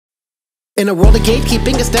In a world of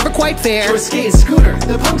gatekeeping, it's never quite fair. So it's skate and scooter,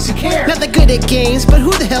 the punks who care. Not that good at games, but who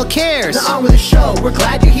the hell cares? Now on with the show, we're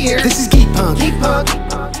glad you're here. This is Geek Punk. Geek Punk.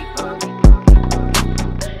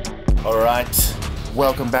 Alright,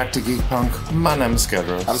 welcome back to Geek Punk. My name's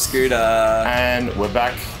Skaidris. I'm Scooter. And we're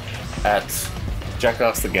back at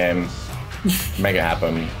Jackass the game. Make it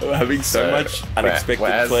happen. We're having so much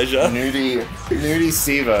unexpected pleasure. Nudie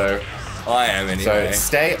Stevo. I am anyway. So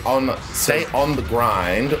stay on the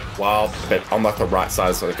grind while on like the right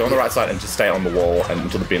side. So go on the right side and just stay on the wall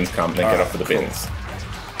until the bins come. Then get off for the bins.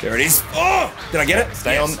 There it is. Oh, did I get it?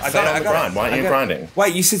 Stay on the grind. Why aren't you grinding?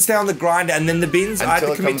 Wait, you said stay on the grind and then the bins. I have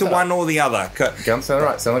to commit to one or the other. Go on, stay on the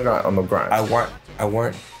right. Stay on the grind. On the grind. I won't. I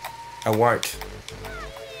won't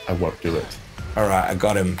do it. All right, I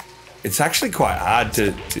got him. It's actually quite hard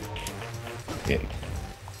to. Yeah.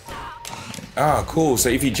 Oh, cool. So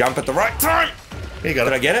if you jump at the right time, You got it.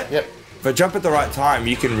 did I get it? Yep. If I jump at the right time,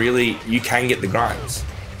 you can get the grinds.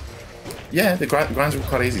 Yeah, the grinds are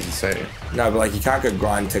quite easy to say. No, but like you can't go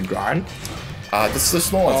grind to grind. This the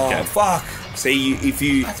small ones Oh again. Fuck! See, if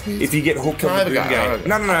you get hooked on the boom gate.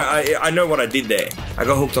 No. I know what I did there. I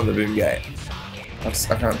got hooked on the boom gate. I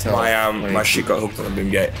can't tell. My shit got hooked on the boom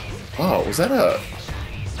gate. Oh, was that a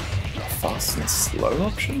fast and slow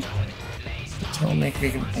option? Tell me if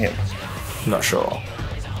we can hit. Not sure.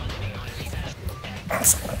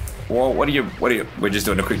 Well, what are you? We're just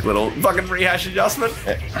doing a quick little fucking rehash adjustment.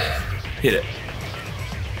 Hit it.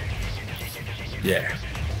 Yeah.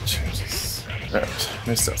 Jesus. Right,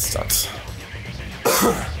 missed that stunt.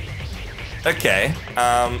 Okay.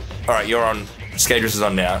 All right, you're on. Skaidris is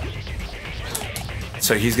on now.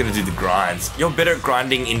 So he's gonna do the grinds. You're better at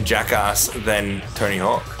grinding in Jackass than Tony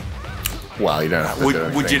Hawk. Well, you don't have to do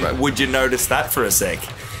anything, Would you notice that for a sec?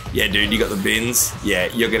 Yeah, dude, you got the bins. Yeah,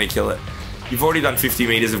 you're gonna kill it. You've already done 50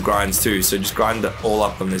 meters of grinds too, so just grind it all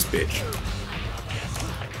up on this bitch.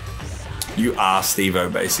 You are Steve-O,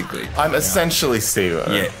 basically. I'm essentially Steve-O.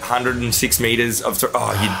 Yeah, 106 meters of...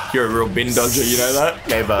 you're a real bin dodger, you know that?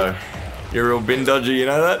 Gabo. You're a real bin dodger, you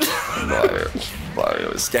know that?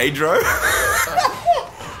 Skaidro.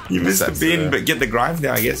 You missed the bin, but get the grinds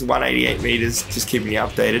now, I guess. 188 meters, just keeping you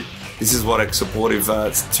updated. This is what a supportive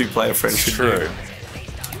two-player friend should do.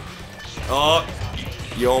 Oh,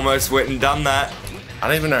 you almost went and done that. I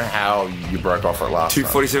don't even know how you broke off it last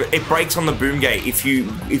 247. It breaks on the boom gate if you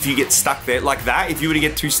get stuck there like that. If you were to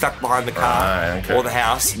get too stuck behind the car or the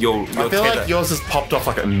house, you'll I feel like yours just popped off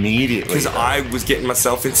like immediately. Because I was getting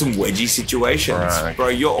myself in some wedgie situations. Right. Bro,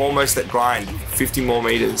 you're almost at grind. 50 more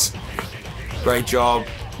meters. Great job.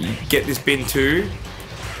 You get this bin too.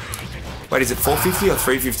 Wait, is it 450 or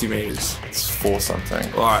 350 meters? It's 4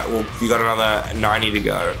 something. Alright, well, you got another 90 to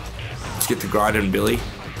go. Let's get to grinding, Billy.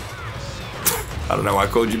 I don't know why I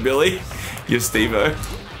called you Billy. You're Steve-O.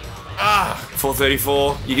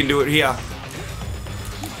 434. You can do it here.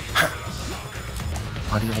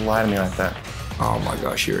 Why do you lie to me like that? Oh my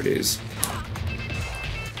gosh, here it is.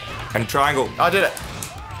 And triangle. I did it.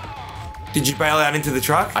 Did you bail out into the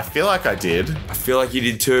truck? I feel like I did. I feel like you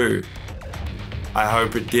did too. I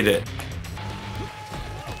hope it did it.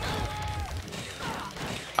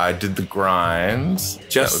 I did the grinds.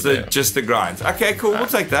 Just the grinds. Okay, cool. We'll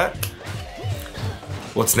take that.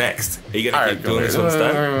 What's next? Are you gonna keep doing this one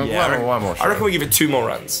stone? Yeah, one more. I reckon we give it 2 more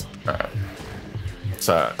runs. Alright.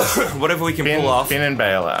 So whatever we can pull off. Bin and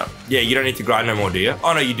bail out. Yeah, you don't need to grind no more, do you?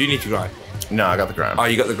 Oh no, you do need to grind. No, I got the grind. Oh,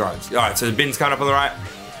 you got the grinds. Alright, so the bin's coming up on the right.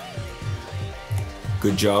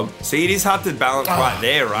 Good job. See, it is hard to balance right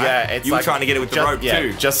there, right? Yeah, it's you were trying to get it with the rope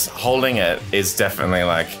too. Just holding it is definitely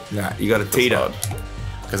like... Nah, you got to teeter.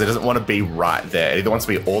 Because it doesn't want to be right there. It either wants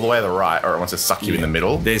to be all the way to the right or it wants to suck you in the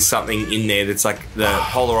middle. There's something in there that's like the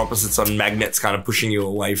polar opposites on magnets kind of pushing you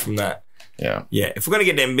away from that. Yeah. Yeah, if we're going to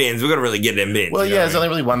get them bins, we've got to really get them bins. Well, yeah, there's only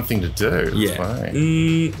really one thing to do. Yeah.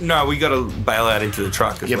 No, we got to bail out into the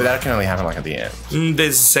truck as well. But that can only happen like at the end.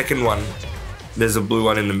 There's a second one. There's a blue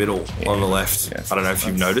one in the middle on the left. Yeah, I don't know if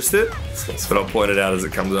you've noticed it, but I'll point it out as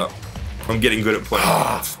it comes up. I'm getting good at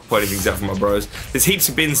pointing things out for my bros. There's heaps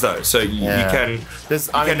of bins though, so you can miss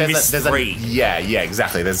 3. Yeah,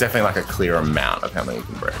 exactly. There's definitely like a clear amount of how many you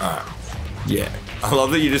can break. Yeah. I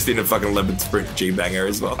love that you just did a fucking lemon sprint G-banger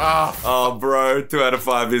as well. Oh, bro, 2 out of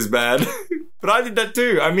 5 is bad. But I did that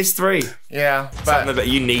too. I missed 3. Yeah, but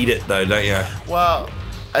you need it though, don't you? Well,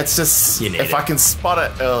 it's just if I can spot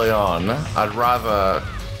it early on, I'd rather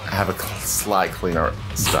have a slight cleaner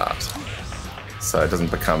start. So it doesn't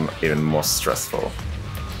become even more stressful.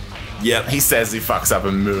 Yep. He says he fucks up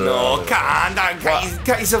and moves. No, can't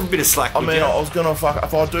cut yourself a bit of slack. I mean, I was gonna if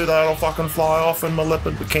I do that, I'll fucking fly off in my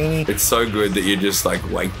leopard bikini. It's so good that you're just like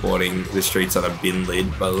wakeboarding the streets on a bin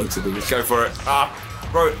lid by the looks of it. Just go for it.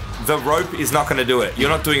 Bro, the rope is not gonna do it. You're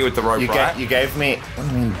not doing it with the rope, right? You gave me. What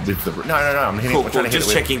do you mean with the? No. I'm hitting. Cool. I'm trying to hit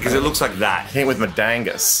Just it checking because it looks like that. Hitting with my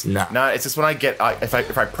dangus. No, it's just when I get. If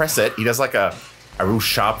I press it, he does like a real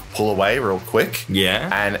sharp pull away real quick. Yeah.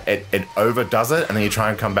 And it overdoes it, and then you try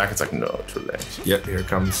and come back. It's like no, too late. Yep, here it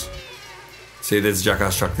comes. See, there's a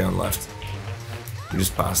Jackass truck down left. You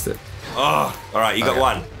just passed it. Oh, all right, you got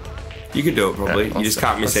one. You can do it probably. Yeah, you just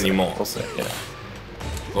can't miss anymore. Yeah.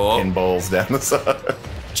 Oh. Pinballs down the side.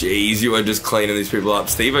 Jeez, you are just cleaning these people up.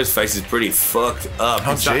 Steve-O's face is pretty fucked up.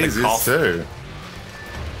 Oh, jeez, this too.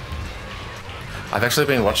 I've actually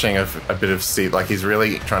been watching a bit of Steve. Like, he's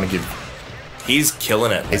really trying to give. He's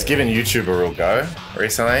killing it. He's given YouTube a real go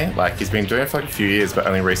recently. Like, he's been doing it for like a few years, but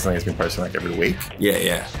only recently he's been posting like every week.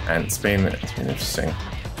 Yeah. And it's been interesting.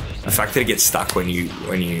 The fact that it gets stuck when you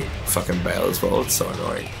fucking bail as well, it's so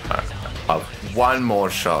annoying. One more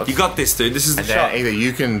shot. You got this, dude. This is the shot. Then either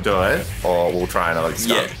you can do it, or we'll try another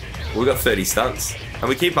stunt. Yeah, we got 30 stunts, and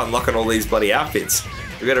we keep unlocking all these bloody outfits.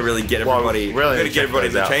 We got to really get everybody. Really, got to get everybody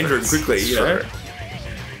in the change room quickly. You know.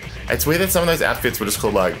 It's weird that some of those outfits were just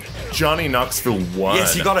called like Johnny Knoxville 1.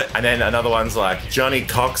 Yes, you got it. And then another one's like Johnny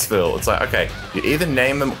Coxville. It's like, okay, you either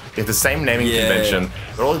name them, you have the same naming convention,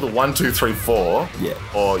 but all the 1, 2, 3, 4,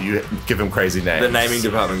 or you give them crazy names. The naming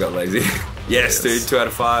department got lazy. Yes, dude, 2 out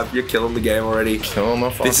of 5. You're killing the game already. Killing the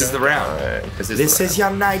fucking This is the round. This is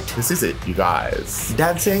your night. This is it, you guys.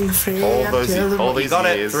 Dancing free. All these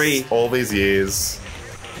years. 3. All these years.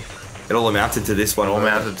 It all amounted to this one. It all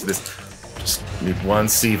amounted to this. Just need one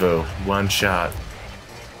Sevo, one shot,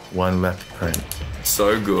 one left print.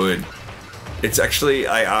 So good. It's actually,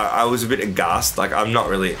 I was a bit aghast. Like, I'm not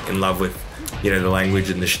really in love with, you know, the language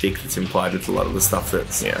and the shtick that's implied with a lot of the stuff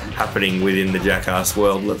that's happening within the Jackass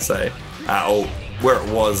world, let's say. Or where it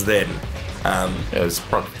was then.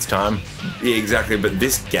 It's time. Yeah, exactly. But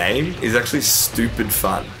this game is actually stupid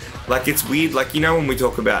fun. Like, it's weird. Like, you know when we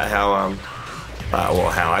talk about how,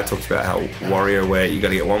 how I talked about how WarioWare, you got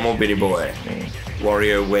to get one more bitty boy.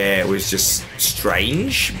 WarioWare was just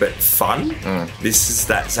strange but fun. This is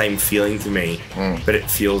that same feeling to me, but it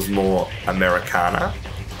feels more Americana.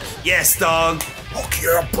 Yes, dog.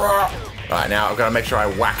 Okay, bro. All right, now I've got to make sure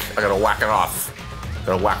I gotta whack it off.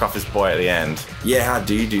 Got to whack off his boy at the end. Yeah, how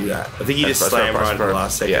do you do that? I think you just slam right at the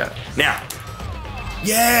last second. Yeah. Now.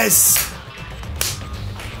 Yes.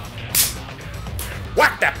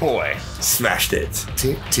 Whack that boy! Smashed it.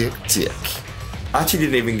 Tick, tick, tick. Archie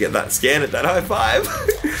didn't even get that scan at that high five.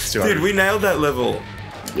 Dude, we nailed that level.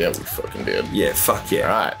 Yeah, we fucking did. Yeah, fuck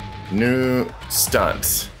yeah. Alright, new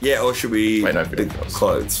stunt. Yeah, or should we... Wait, no, the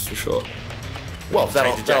clothes, for sure. Well,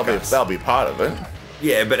 that'll be part of it.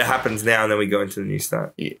 Yeah, but it happens now and then we go into the new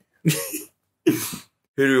stunt. Yeah. Who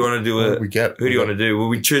do we want to do it? Who do you want to do? Will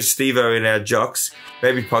we choose Steve-O in our jocks?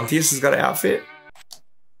 Maybe Pontius has got an outfit?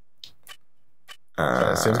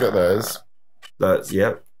 Sim's got those.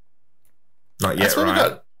 Yep. Not yet,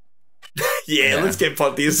 right? Yeah, let's get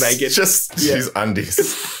Pontius naked. Just use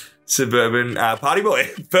undies. Suburban Party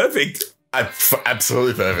Boy. Perfect.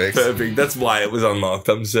 Absolutely perfect. Perfect. That's why it was unlocked.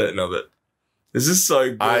 I'm certain of it. This is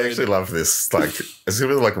so good. I actually love this. Like, it's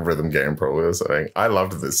gonna be like a rhythm game probably or something. I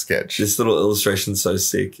loved this sketch. This little illustration's so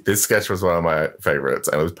sick. This sketch was one of my favorites,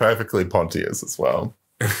 and it was perfectly Pontius as well.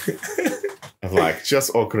 Like,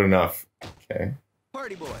 just awkward enough. Okay.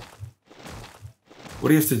 Party Boy. What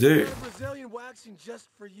do you have to do? Brazilian waxing just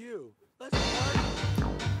for you. Let's party.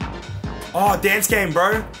 Oh, dance game,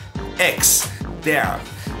 bro. X down,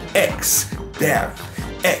 X down,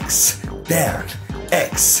 X down,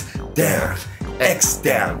 X down, X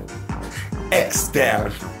down, X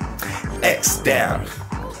down, X down,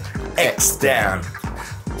 X down.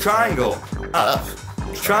 Triangle up,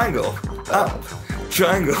 triangle up,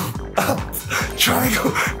 triangle up,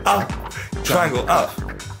 triangle up, triangle up,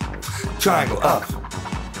 triangle up,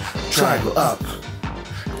 triangle up,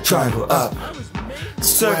 triangle up,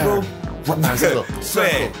 circle,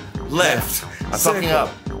 square, left, fucking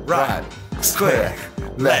up, right, square,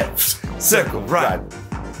 left, circle, right,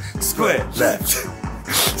 square, left,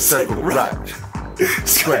 circle, right,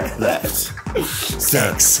 square, left,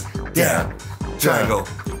 X down, triangle,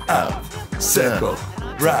 up, circle,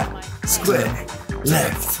 right, square,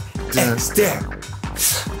 left, X down,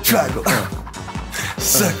 triangle, up,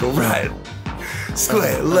 circle, right,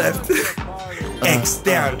 square, left, X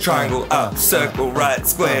down, triangle up, circle right,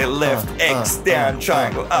 square left, X down,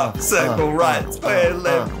 triangle up, circle right, square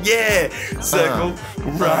left, yeah, circle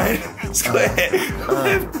right, square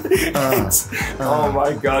left, X. Oh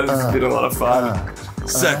my god, this has been a lot of fun.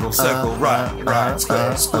 Circle, circle, right,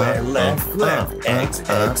 square, square, left, left, X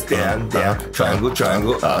down, down, triangle,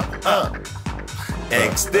 triangle, up.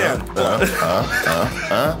 X down.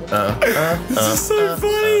 This is so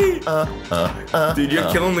funny. Dude, you're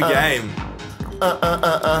killing the game.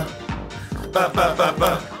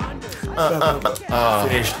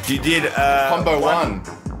 Finished. You did combo one.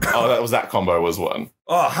 Oh, that combo was one.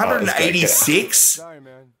 Oh, 186? Sorry,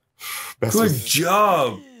 man. Good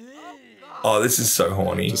job. Oh, this is so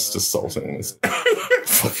horny. Just assaulting this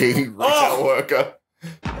fucking retail worker.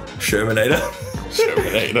 Shermanator.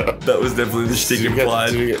 That was definitely the shtick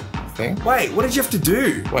implied. Did you get thing? Wait, what did you have to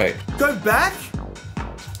do? Wait. Go back?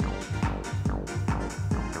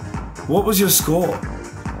 What was your score?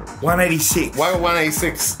 186. Why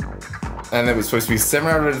 186? And it was supposed to be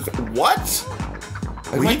 700. What?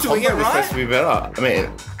 Were you doing it right? Supposed to be better. I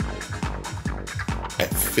mean, I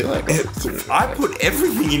feel like I put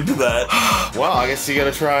everything into that. Well, I guess you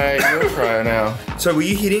gotta try it now. So were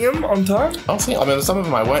you hitting them on time? I mean, some of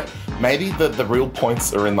them I went. Maybe the real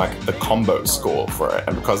points are in like the combo score for it,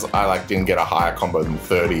 and because I like didn't get a higher combo than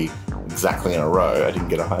 30 exactly in a row, I didn't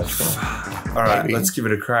get a higher score. All right, let's give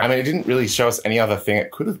it a crack. I mean, it didn't really show us any other thing it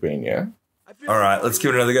could have been, yeah? All right, let's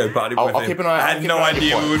give it another go. Party Boy. I'll keep an eye. I had no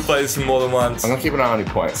idea we would play this more than once. I'm gonna keep an eye on your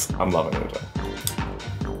points. I'm loving it.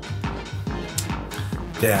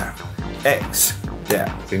 Down. X. Down.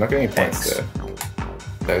 So you're not getting any points there.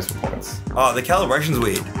 Those were points. Oh, the calibration's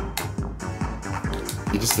weird.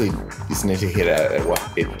 You just need to hit at what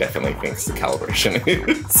it definitely thinks the calibration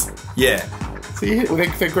is. Yeah. So you hit,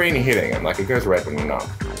 with the green you're hitting, and like it goes red when you're not.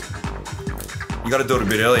 You got to do it a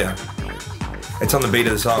bit earlier. It's on the beat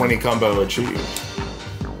of the song. 20 combo achieved.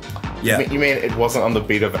 Yeah. You mean it wasn't on the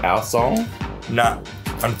beat of our song? Nah.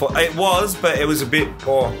 It was, but it was a bit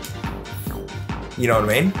more. You know what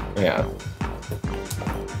I mean? Yeah.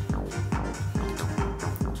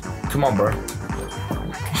 Come on, bro.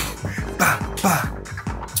 Bah, bah.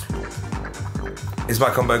 Is my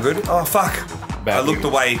combo good? Oh, fuck. Bad. I looked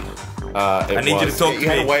away. I need you to talk to me. You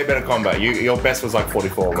had a way better combo. Your best was like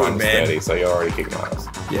 44 Good, minus man. 30, so you're already kicking my ass.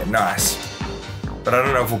 Yeah, nice. But I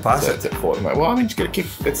don't know if we'll pass So it. it's at 40. Well, I mean, you gotta keep.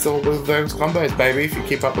 It's all with those combos, baby. If you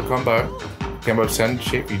keep up the combo 10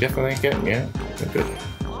 chip, you definitely get, yeah, you're good.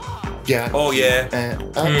 Yeah. Oh, yeah.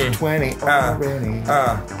 Up to 20 already.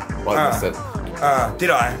 Well, I missed it. Did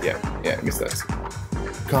I? Yeah, missed those.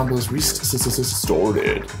 Combos restored.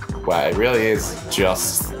 Wow, it really is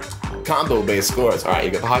just combo-based scores. All right,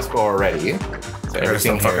 you got the high score already. So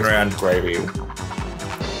everything here is around gravy.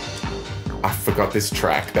 I forgot this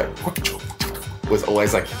track that was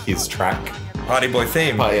always like his track. Party Boy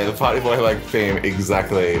theme. Oh, yeah, the Party Boy like theme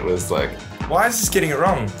exactly was like. Why is this getting it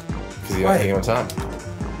wrong? Because you're not hitting on time.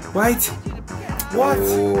 Wait. What?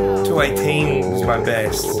 Ooh. 218 was my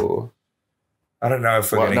best. I don't know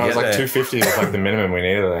if we're gonna get it was like there. 250 was like the minimum we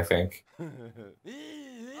needed, I think.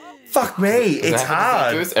 Fuck me, it's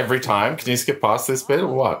hard. Do this every time? Can you skip past this bit or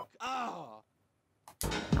what?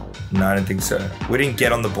 No, I don't think so. We didn't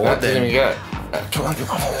get on the board then. Didn't get it. Come on.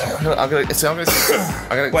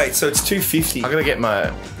 Wait, so it's 250. I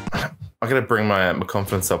gotta bring my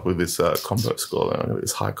confidence up with this combo score. Then I got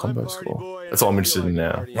this high combo score. That's all I'm interested in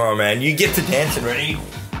now. Oh man, you get to dancing, ready?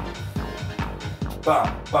 Bar,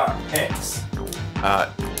 X.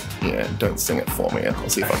 Yeah, don't sing it for me. I'll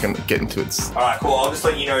see if I can get into its. All right, cool. I'll just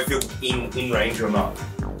let you know if you're in range or not.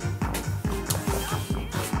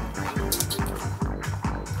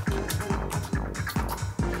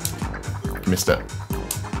 Missed it.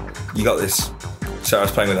 You got this. So I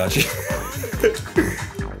was playing without you.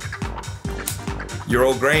 You're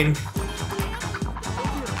all green.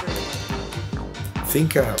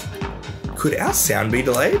 Could our sound be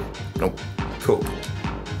delayed? Nope. Cool.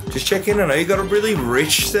 Just checking. I know you got a really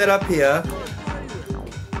rich setup here.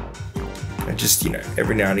 And just,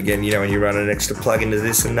 every now and again, when you run an extra plug into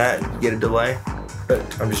this and that, you get a delay. But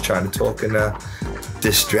I'm just trying to talk and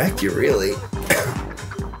distract you, really.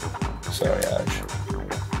 Sorry, Arj.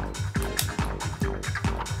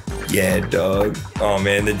 Yeah, dog. Oh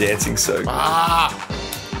man, the dancing's so good.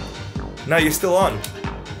 No, you're still on.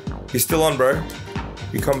 You're still on, bro.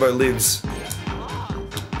 Your combo lives.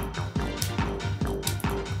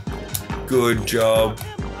 Good job.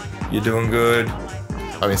 You're doing good.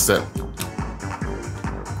 I missed it.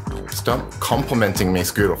 Stop complimenting me,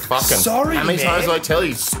 Scooter. Fucking. Sorry, How many man. times do I tell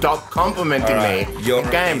you? Stop complimenting me. You're In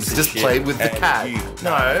games, just play with the cat.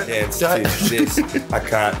 No, Dance don't. to this. I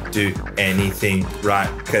can't do anything right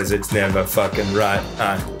because it's never fucking right.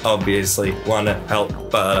 I obviously want to help,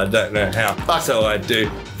 but I don't know how. So I do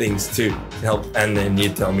things to help, and then you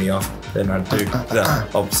tell me off. Then I do the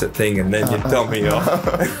opposite thing, and then you tell me off.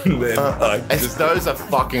 And then I just... Those are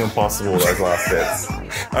fucking impossible. Those last bits.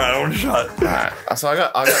 Alright, I want to shot. Alright, so I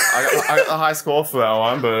got the high score for that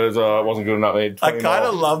one, but it wasn't good enough. I kind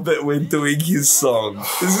of love that we're doing his song.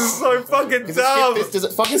 This is so fucking dumb. Does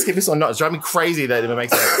it fucking skip this or not? It's driving me crazy that it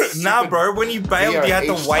makes sense. Nah, bro. When you bailed, you had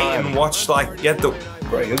to wait and watch. Like you had to.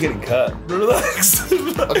 Bro, you're getting cut. Relax.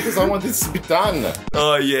 Because I want this to be done.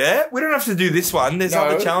 Oh yeah, we don't have to do this one. There's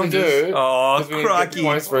other challenges. We do. Oh, we crikey! Get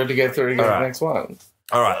points for it to get through to get the next one.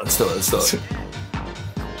 All right, let's do it. Let's do it.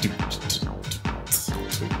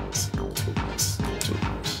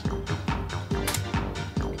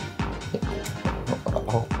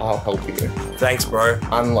 I'll help you. Thanks, bro.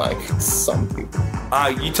 Unlike some people.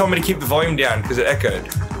 You told me to keep the volume down because it echoed.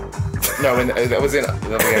 No, that was in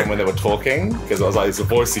the game when they were talking, because I was like, it's a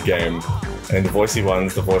voicey game, and in the voicey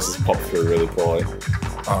ones, the voices pop through really poorly.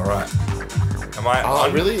 All right. Am I? Oh,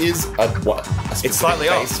 it really is a it's slightly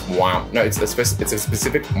bass off. Wow. No, it's a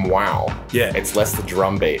specific wow. Yeah. It's less the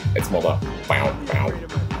drum beat. It's more the wow, wow.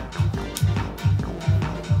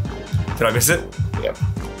 Did I miss it? Yeah.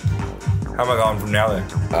 How am I going from now then?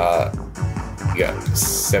 Yeah,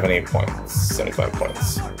 70 points, 75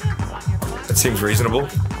 points. That seems reasonable.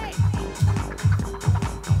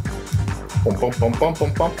 Bum, bum, bum, bum,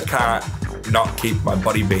 bum, bum. Can't not keep my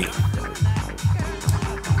body beat.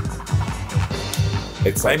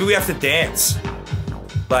 It's Maybe we have to dance.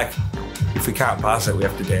 Like, if we can't pass it, we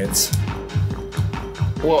have to dance.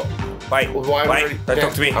 Well, Wait, why wait, don't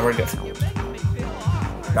talk to me. I'm already dancing.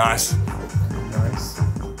 Nice. Nice.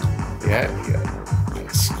 Yeah.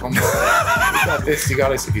 Yes, come on. You got this, you got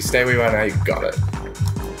this. If you stay where you are now, you got it.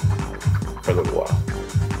 For a little while.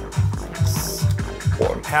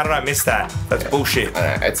 How did I miss that? That's bullshit.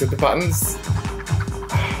 It's the buttons.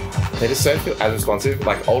 They just don't feel as responsive.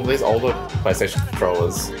 Like all these older PlayStation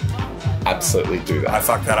controllers absolutely do that. I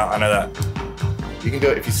fucked that up. I know that. You can do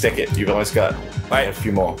it if you stick it. You've almost got a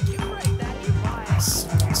few more.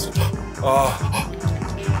 Oh,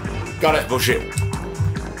 Got it. bullshit.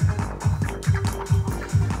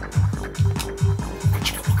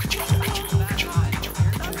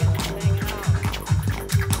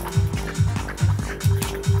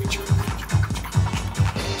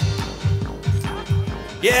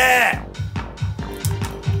 Yeah!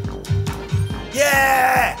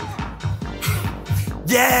 Yeah!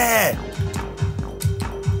 Yeah!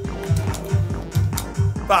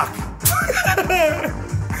 Fuck.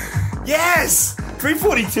 Yes!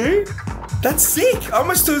 342? That's sick. I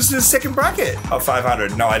almost took us to the second bracket. Oh,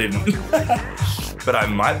 500. No, I didn't. But I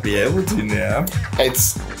might be able to now.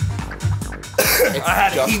 It's I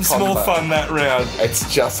had heaps more fun that round.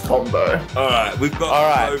 It's just combo. Alright, we've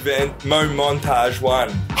got Mo Montage 1.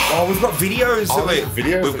 Oh, we've got videos of it.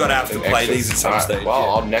 Videos We've got to have to play these at some stage.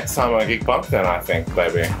 Well, next time on Geek Punk then, I think,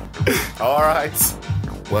 baby. Alright.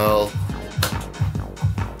 Well,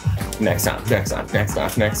 next time. Punky.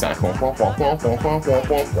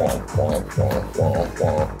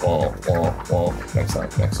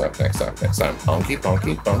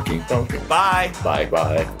 Bye. Bye.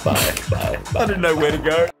 I didn't know where to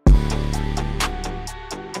go.